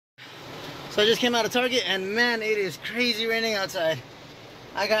So I just came out of Target, and man, it is crazy raining outside.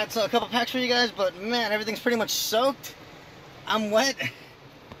 I got a couple packs for you guys, but man, everything's pretty much soaked. I'm wet,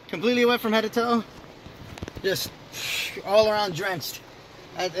 completely wet from head to toe. Just all around drenched.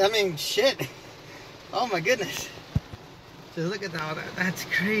 I mean, shit. Oh my goodness. Just look at that. That's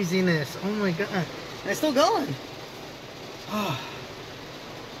craziness. Oh my god. And it's still going. Oh.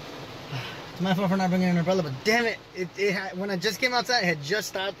 It's my fault for not bringing an umbrella, but damn it. When I just came outside, it had just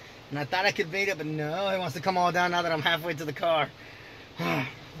stopped. And I thought I could bait it, but no, it wants to come all down now that I'm halfway to the car.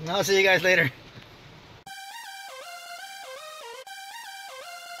 I'll see you guys later.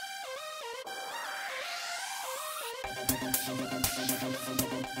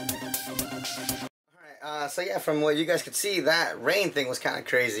 Alright, so yeah, from what you guys could see, that rain thing was kind of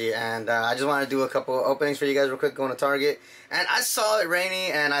crazy. And I just wanted to do a couple openings for you guys real quick going to Target. And I saw it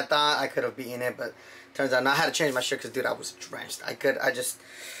rainy, and I thought I could have beaten it, but turns out I had to change my shirt because, dude, I was drenched.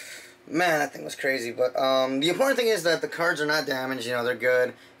 Man, that thing was crazy. But the important thing is that the cards are not damaged. You know, they're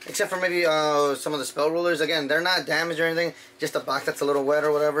good. Except for maybe some of the spell rulers. Again, they're not damaged or anything. Just the box that's a little wet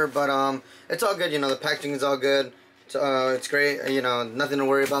or whatever. But it's all good. You know, the packaging is all good. So, it's great. You know, nothing to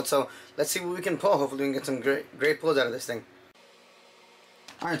worry about. So let's see what we can pull. Hopefully we can get some great pulls out of this thing.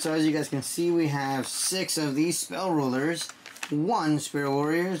 Alright, so as you guys can see, we have 6 of these spell rulers. 1 Spirit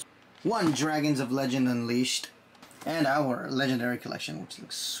Warriors. 1 Dragons of Legend Unleashed. And our Legendary Collection, which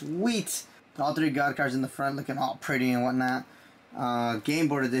looks sweet. All 3 God cards in the front looking all pretty and whatnot. Game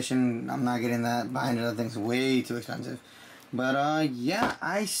Board Edition, I'm not getting that. Buying other things way too expensive. But yeah,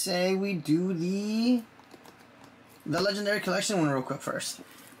 I say we do the Legendary Collection one real quick first.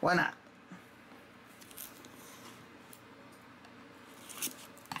 Why not?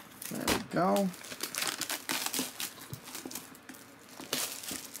 There we go.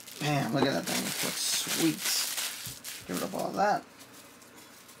 Bam, look at that thing. It looks sweet. Get rid of all that.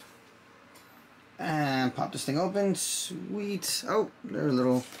 And pop this thing open. Sweet. Oh, there's a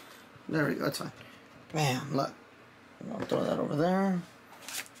little. There we go. That's fine. Bam, look. I'll throw that over there.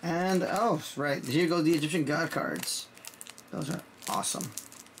 And, oh, right. Here go the Egyptian God cards. Those are awesome.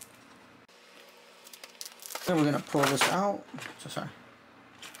 Then we're going to pull this out. So sorry.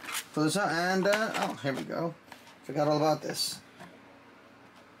 Pull this out and, oh, here we go. Forgot all about this.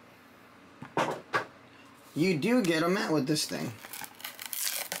 You do get a mat with this thing.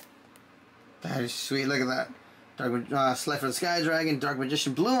 That is sweet. Look at that. Slifer the Sky Dragon, Dark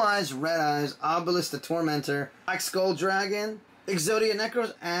Magician, Blue Eyes, Red Eyes, Obelisk the Tormentor, Black Skull Dragon, Exodia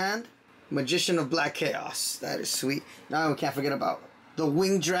Necros, and Magician of Black Chaos. That is sweet. Now we can't forget about the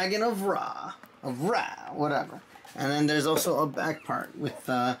Winged Dragon of Ra. Whatever. And then there's also a back part with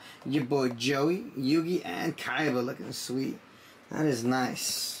your boy Joey, Yugi, and Kaiba looking sweet. That is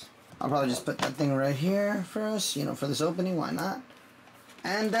nice. I'll probably just put that thing right here for us, you know, for this opening, why not?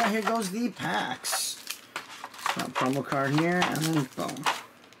 And here goes the packs. So promo card here, and then boom.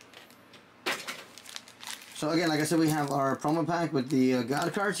 So again, like I said, we have our promo pack with the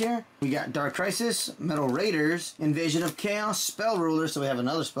God cards here. We got Dark Crisis, Metal Raiders, Invasion of Chaos, Spell Ruler, so we have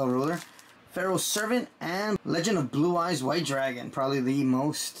another Spell Ruler, Pharaoh's Servant, and Legend of Blue Eyes White Dragon, probably the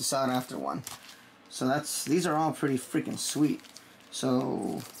most sought after one. So these are all pretty freaking sweet.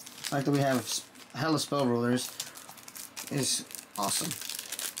 So the fact that we have hella Spell Rulers is awesome.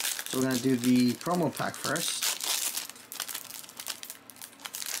 So we're going to do the promo pack first.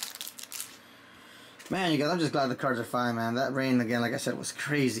 Man, you guys, I'm just glad the cards are fine, man. That rain, again, like I said, was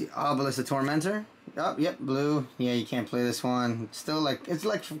crazy. Obelisk the Tormentor. Oh, yep, blue. Yeah, you can't play this one. Still, like, it's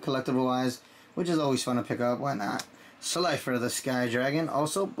like collectible-wise, which is always fun to pick up. Why not? Slifer the Sky Dragon.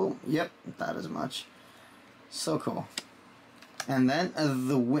 Also, boom. Yep, that as much. So cool. And then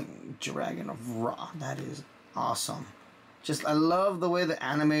the Winged Dragon of Ra. That is awesome. Just, I love the way the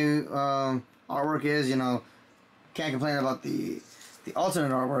anime artwork is. You know, can't complain about the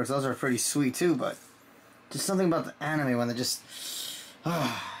alternate artworks. Those are pretty sweet too, but just something about the anime when they just...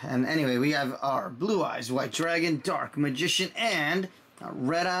 and anyway, we have our Blue Eyes White Dragon, Dark Magician, and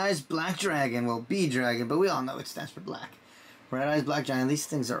Red Eyes Black Dragon. Well, B Dragon, but we all know it stands for black. Red Eyes Black Dragon. These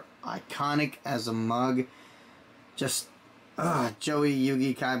things are iconic as a mug. Just, Joey,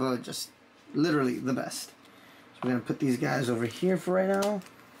 Yugi, Kaiba, just literally the best. So we're going to put these guys over here for right now.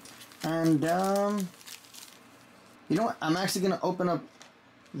 And, you know what? I'm actually going to open up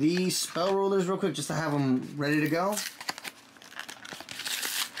these Spell Rulers real quick just to have them ready to go.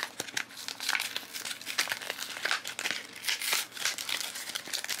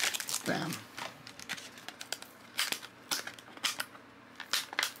 Bam.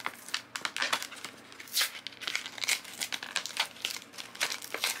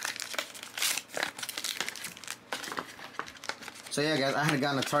 So yeah, guys, I had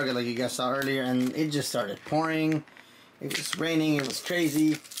gotten a Target like you guys saw earlier, and it just started pouring. It was raining. It was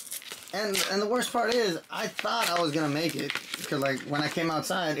crazy. And the worst part is, I thought I was gonna make it because like when I came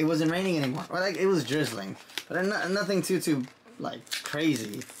outside, it wasn't raining anymore. Or, like it was drizzling, but nothing too like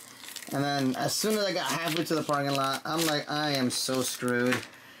crazy. And then as soon as I got halfway to the parking lot, I'm like, I am so screwed.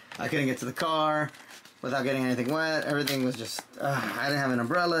 I couldn't get to the car without getting anything wet. Everything was just, I didn't have an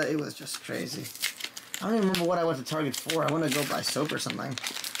umbrella. It was just crazy. I don't even remember what I went to Target for. I went to go buy soap or something.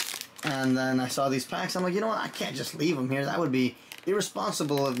 And then I saw these packs. I'm like, you know what? I can't just leave them here. That would be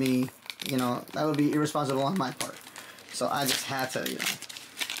irresponsible of me. You know, that would be irresponsible on my part. So I just had to, you know,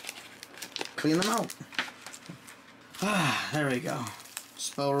 clean them out. There we go.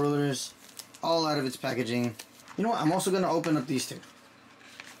 Spell rulers, all out of its packaging. You know what? I'm also going to open up these two.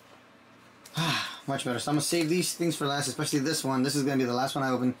 Much better. So I'm going to save these things for last, especially this one. This is going to be the last one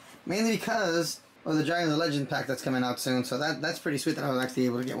I open. Mainly because of the Dragon of the Legend pack that's coming out soon. So that's pretty sweet that I was actually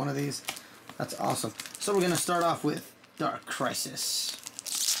able to get one of these. That's awesome. So we're going to start off with Dark Crisis.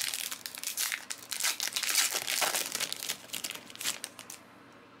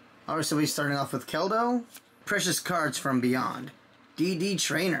 Alright, so we're starting off with Keldo. Precious Cards from Beyond. DD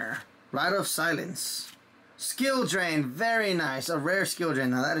Trainer. Rite of Silence. Skill Drain. Very nice. A rare Skill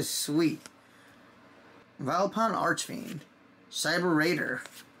Drain. Now that is sweet. Valpon Archfiend. Cyber Raider.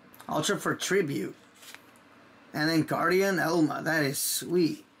 Ultra for Tribute. And then Guardian Elma. That is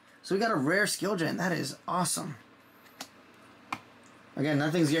sweet. So we got a rare Skill Drain. That is awesome. Again,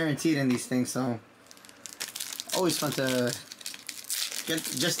 nothing's guaranteed in these things, so always fun to get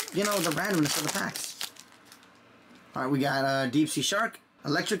just, you know, the randomness of the packs. Alright, we got Deep Sea Shark,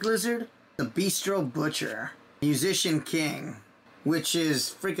 Electric Lizard, the Bistro Butcher, Musician King, which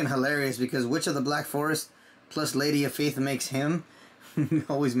is freaking hilarious because Witch of the Black Forest plus Lady of Faith makes him.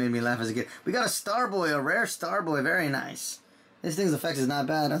 Always made me laugh as a kid. We got a Starboy, a rare Starboy, very nice. This thing's effect is not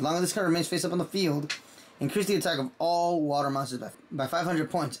bad. As long as this card remains face up on the field, increase the attack of all water monsters by 500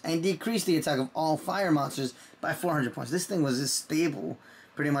 points, and decrease the attack of all fire monsters by 400 points. This thing was just stable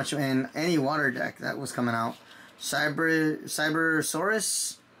pretty much in any water deck that was coming out.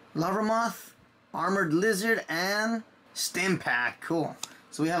 Cybersaurus, Lava Moth, Armored Lizard, and Stim Pack. Cool.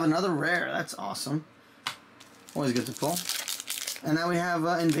 So we have another rare. That's awesome. Always good to pull. And now we have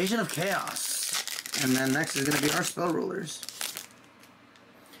Invasion of Chaos. And then next is going to be our Spell Rulers.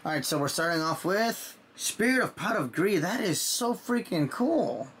 Alright, so we're starting off with Spirit of Pot of Greed. That is so freaking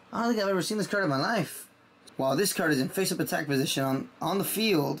cool. I don't think I've ever seen this card in my life. While this card is in face-up attack position on the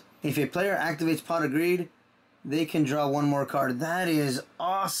field, if a player activates Pot of Greed, they can draw one more card. That is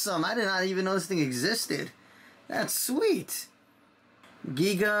awesome. I did not even know this thing existed. That's sweet.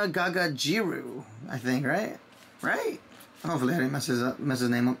 Giga Gaga Jiru, I think, right? Right? Hopefully I didn't mess his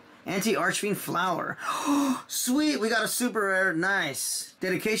name up. Anti-Archfiend Flower. Sweet, we got a super rare. Nice.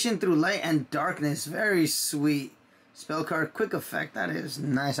 Dedication through light and darkness. Very sweet. Spell card quick effect. That is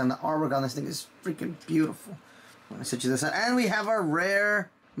nice. And the artwork on this thing is freaking beautiful. I'm going to set you this out. And we have our rare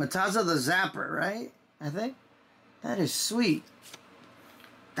Mataza the Zapper, right? I think. That is sweet.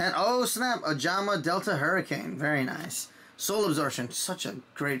 And oh snap, a Jama Delta Hurricane. Very nice. Soul Absorption. Such a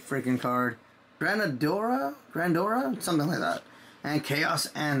great freaking card. Grandora? Something like that. And Chaos,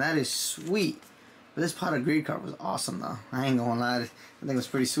 and that is sweet. But this Pot of Greed card was awesome, though. I ain't gonna lie. I think it was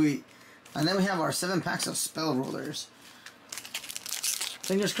pretty sweet. And then we have our 7 packs of Spell Rulers.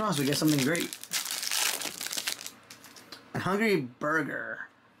 Fingers crossed we get something great. And Hungry Burger.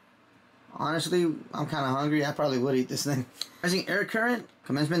 Honestly, I'm kind of hungry. I probably would eat this thing. Rising Air Current,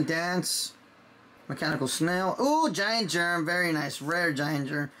 Commencement Dance, Mechanical Snail. Ooh, Giant Germ. Very nice. Rare Giant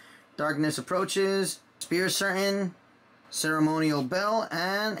Germ. Darkness Approaches. Spear Certain. Ceremonial Bell,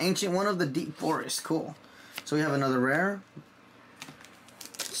 and Ancient One of the Deep Forest. Cool. So we have another rare.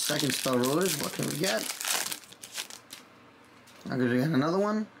 Second Spell Rulers. What can we get? I'm gonna get another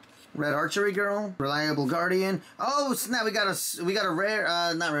one. Red Archery Girl. Reliable Guardian. Oh snap! We got a rare.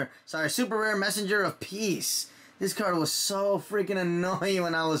 Not rare. Sorry, super rare Messenger of Peace. This card was so freaking annoying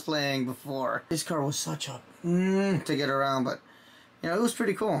when I was playing before. This card was such a to get around, but you know it was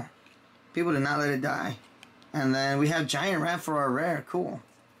pretty cool. People did not let it die. And then we have Giant Rat for our rare. Cool.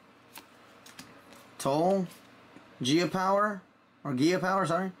 Toll. Gia Power.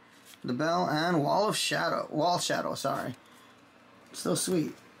 Sorry. The Bell. And Wall Shadow, sorry. Still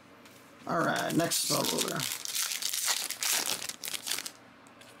sweet. Alright, next Spell Ruler.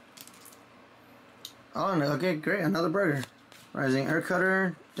 Oh, no, okay, great. Another burger. Rising Air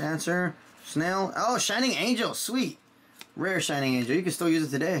Cutter. Dancer. Snail. Oh, Shining Angel. Sweet. Rare Shining Angel. You can still use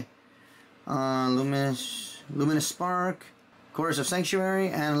it today. Luminous Spark, Chorus of Sanctuary,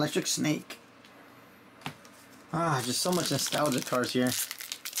 and Electric Snake. Ah, just so much nostalgia cards here.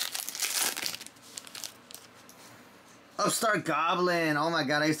 Upstart Goblin. Oh my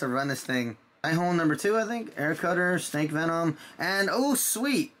god, I used to run this thing. Hole number 2, I think. Air Cutter, Snake Venom, and oh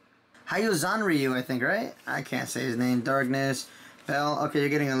sweet, Hayuzanryu, I think, right? I can't say his name. Darkness, Bell. Okay, you're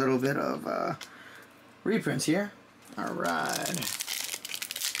getting a little bit of reprints here. Alright.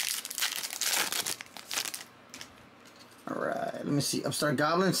 Alright, let me see. Upstart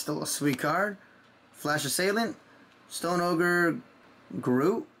Goblin, still a sweet card. Flash Assailant, Stone Ogre,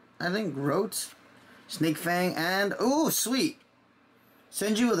 Groot, I think, Groat, Snake Fang, and oh sweet,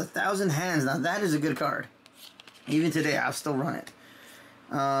 Senju with 1,000 Hands. Now that is a good card. Even today, I'll still run it.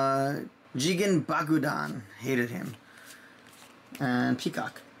 Jigen Bakudan, hated him. And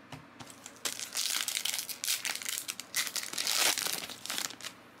Peacock.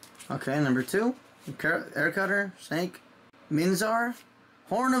 Okay, number 2. Air Cutter, Snake, Minzar,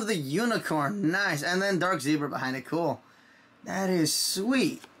 Horn of the Unicorn, nice. And then Dark Zebra behind it, cool. That is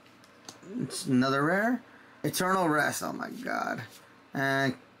sweet. It's another rare. Eternal Rest, oh my god.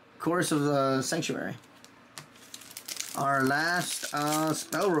 And Chorus of the Sanctuary. Our last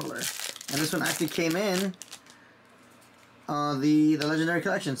Spell Ruler. And this one actually came in the Legendary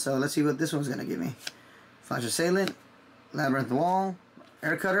Collection. So let's see what this one's going to give me. Flash Assailant, Labyrinth Wall,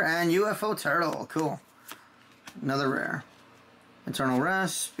 Air Cutter, and UFO Turtle. Cool. Another rare. Eternal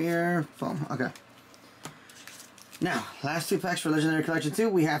Rest, Spear, boom. Okay. Now, last 2 packs for Legendary Collection 2.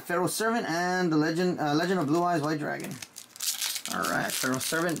 We have Pharaoh Servant and the Legend of Blue Eyes White Dragon. Alright, Pharaoh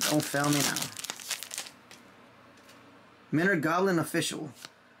Servant, don't fail me now. Minor Goblin Official.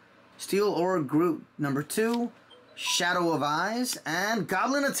 Steel Ore Groot, number 2. Shadow of Eyes. And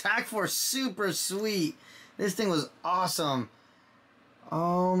Goblin Attack Force, super sweet. This thing was awesome.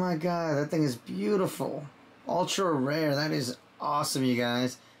 Oh my god, that thing is beautiful. Ultra rare, that is awesome, you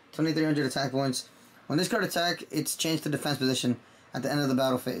guys. 2,300 attack points. When this card attack, it's changed to defense position at the end of the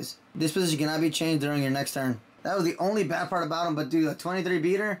battle phase. This position cannot be changed during your next turn. That was the only bad part about him, but dude, a 23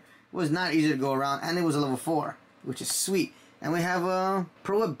 beater was not easy to go around, and it was a level 4, which is sweet. And we have a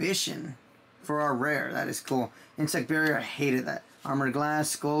Prohibition for our rare. That is cool. Insect Barrier, I hated that. Armored Glass,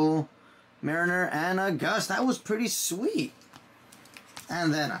 Skull, Mariner, and a Gust. That was pretty sweet.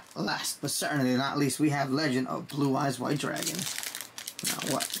 And then, last but certainly not least, we have Legend of Blue Eyes White Dragon.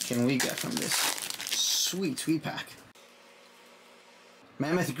 Now, what can we get from this sweet, sweet pack?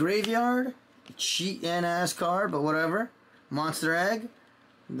 Mammoth Graveyard, cheating ass card, but whatever. Monster Egg,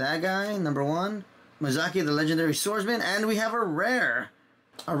 that guy, number 1. Mizaki, the Legendary Swordsman, and we have a rare.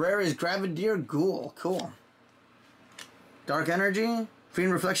 A rare is Gravadier Ghoul, cool. Dark Energy,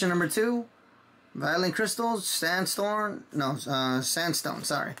 Fiend Reflection, number 2. Violent Crystals, Sandstone, no, Sandstone,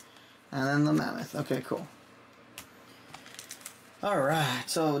 sorry. And then the Mammoth, okay, cool. Alright,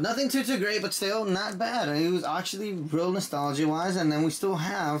 so nothing too great, but still not bad. It was actually real nostalgia-wise, and then we still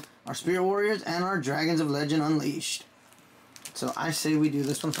have our Spirit Warriors and our Dragons of Legend Unleashed. So I say we do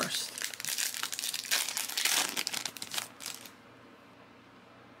this one first.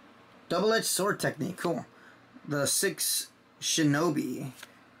 Double-edged sword technique, cool. The 6 Shinobi.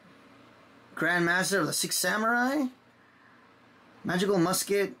 Grandmaster of the 6 Samurai. Magical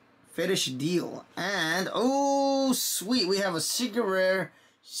Musket, Fetish Deal. And, oh, sweet, we have a secret rare,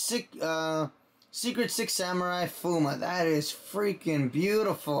 Secret 6 Samurai Fuma. That is freaking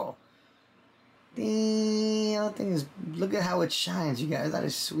beautiful. Damn, that thing is, look at how it shines, you guys. That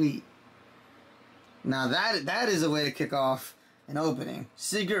is sweet. Now, that is a way to kick off an opening.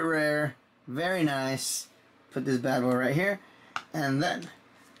 Secret rare, very nice. Put this bad boy right here. And then,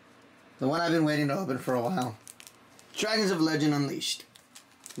 the one I've been waiting to open for a while. Dragons of Legend Unleashed.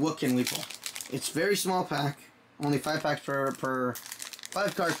 What can we pull? It's very small pack. Only 5 packs per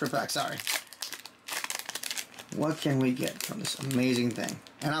 5 cards per pack, sorry. What can we get from this amazing thing?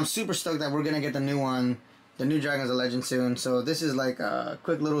 And I'm super stoked that we're gonna get the new one, the new Dragons of Legend soon. So this is like a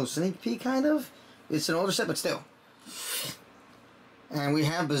quick little sneak peek, kind of. It's an older set, but still. And we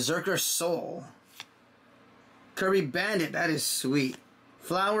have Berserker Soul. Kirby Bandit, that is sweet.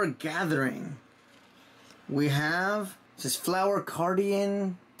 Flower Gathering. We have this Flower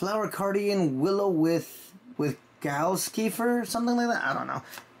Cardian Willow with Galskeefer, something like that. I don't know.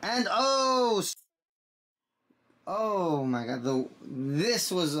 And oh my god,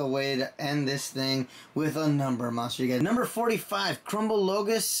 this was a way to end this thing with a number monster. You guys, number 45, Crumble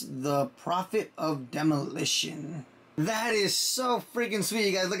Logus, the Prophet of Demolition. That is so freaking sweet,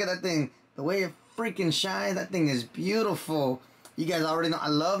 you guys. Look at that thing. The way it freaking shines, that thing is beautiful. You guys already know I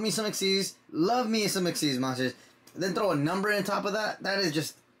love me some Xyz. Love me some Xyz monsters. Then throw a number on top of that. That is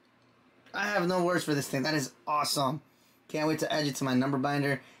just, I have no words for this thing. That is awesome. Can't wait to add it to my number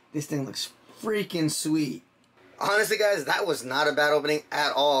binder. This thing looks freaking sweet. honestly, guys, that was not a bad opening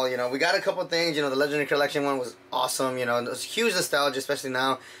at all. You know, we got a couple things. You know, the Legendary Collection one was awesome. You know, it was huge nostalgia, especially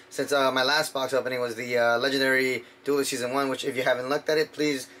now since my last box opening was the Legendary Duelist Season 1, which if you haven't looked at it,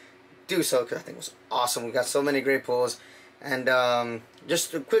 please do so, because I think it was awesome. We got so many great pulls. And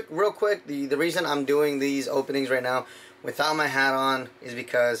just real quick, the reason I'm doing these openings right now without my hat on is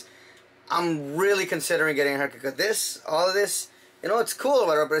because I'm really considering getting a haircut. Because all of this, you know, it's cool or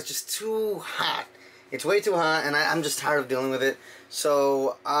whatever, but it's just too hot. It's way too hot, and I'm just tired of dealing with it.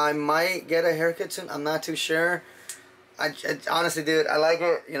 So I might get a haircut soon. I'm not too sure. I honestly, dude, I like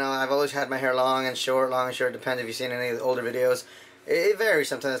it. You know, I've always had my hair long and short, Depends if you've seen any of the older videos. It varies.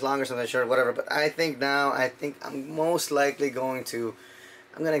 Sometimes it's longer, sometimes short, whatever. But I think I'm most likely going to...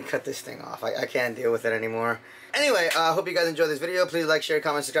 I'm going to cut this thing off. I can't deal with it anymore. Anyway, I hope you guys enjoyed this video. Please like, share,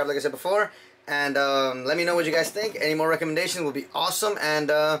 comment, subscribe like I said before. And let me know what you guys think. Any more recommendations will be awesome. And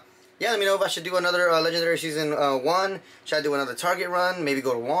yeah, let me know if I should do another Legendary Season 1. Should I do another Target run? Maybe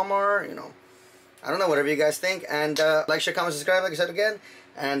go to Walmart, you know. I don't know, whatever you guys think. And like, share, comment, subscribe like I said again.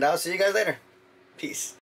 And I'll see you guys later. Peace.